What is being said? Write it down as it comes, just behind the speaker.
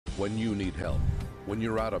when you need help, when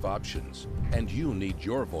you're out of options, and you need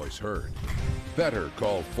your voice heard. Better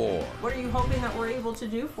call 4. What are you hoping that we're able to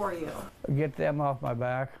do for you? Get them off my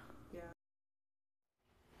back.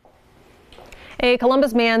 A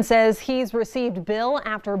Columbus man says he's received bill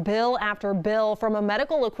after bill after bill from a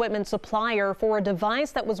medical equipment supplier for a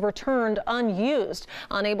device that was returned unused.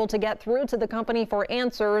 Unable to get through to the company for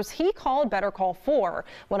answers, he called Better Call 4.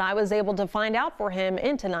 What I was able to find out for him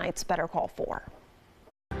in tonight's Better Call 4.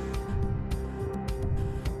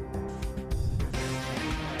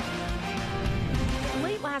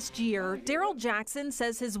 Last year, Daryl Jackson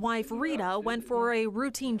says his wife Rita went for a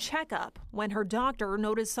routine checkup when her doctor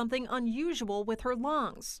noticed something unusual with her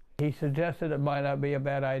lungs. He suggested it might not be a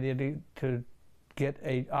bad idea to get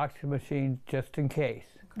an oxygen machine just in case.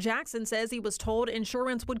 Jackson says he was told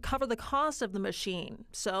insurance would cover the cost of the machine,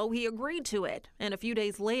 so he agreed to it. And a few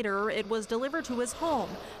days later, it was delivered to his home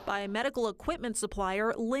by medical equipment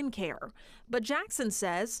supplier Lincare. But Jackson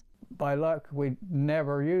says, by luck, we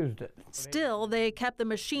never used it. Still, they kept the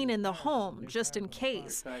machine in the home just in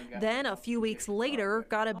case. Then a few weeks later,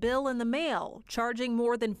 got a bill in the mail charging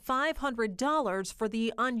more than $500 for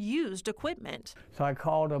the unused equipment. So I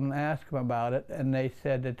called them and asked them about it, and they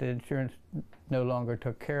said that the insurance no longer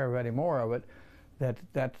took care of any more of it,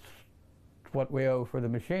 that's what we owe for the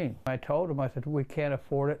machine. I told them, I said, we can't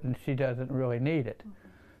afford it and she doesn't really need it.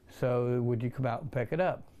 So would you come out and pick it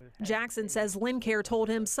up? Jackson says Lincare told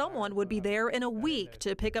him someone would be there in a week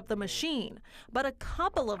to pick up the machine, but a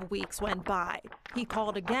couple of weeks went by. He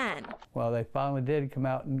called again. Well, they finally did come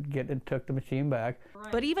out and took the machine back.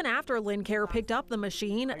 But even after Lincare picked up the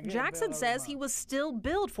machine, Jackson says he was still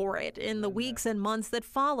billed for it in the weeks and months that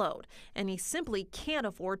followed, and he simply can't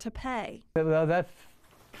afford to pay. Well, that's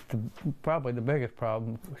probably the biggest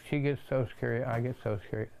problem. She gets Social Security, I get Social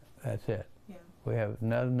Security. That's it. Yeah. We have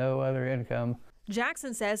no other income.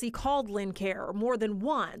 Jackson says he called Lincare more than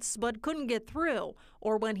once, but couldn't get through,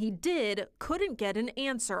 or when he did, couldn't get an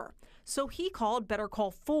answer. So he called Better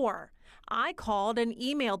Call 4. I called and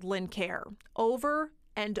emailed Lincare over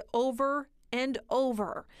and over and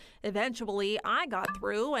over. Eventually, I got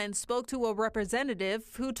through and spoke to a representative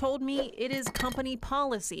who told me it is company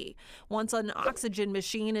policy. Once an oxygen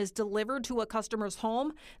machine is delivered to a customer's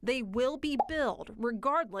home, they will be billed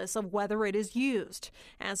regardless of whether it is used.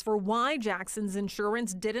 As for why Jackson's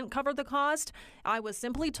insurance didn't cover the cost, I was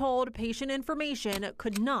simply told patient information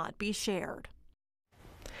could not be shared.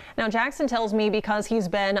 Now, Jackson tells me because he's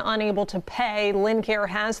been unable to pay, Lincare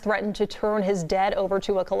has threatened to turn his debt over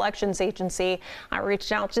to a collections agency. I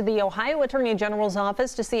reached out to the Ohio Attorney General's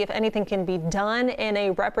office to see if anything can be done, and a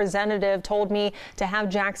representative told me to have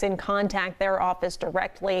Jackson contact their office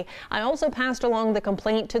directly. I also passed along the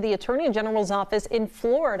complaint to the Attorney General's office in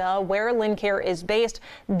Florida, where Lincare is based.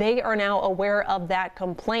 They are now aware of that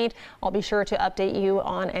complaint. I'll be sure to update you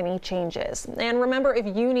on any changes. And remember, if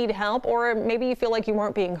you need help or maybe you feel like you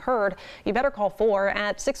weren't being heard, you better call 4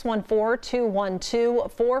 at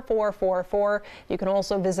 614-212-4444. You can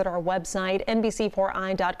also visit our website,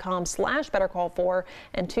 nbc4i.com/bettercall4,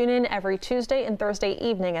 and tune in every Tuesday and Thursday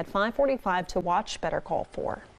evening at 5:45 to watch Better Call 4.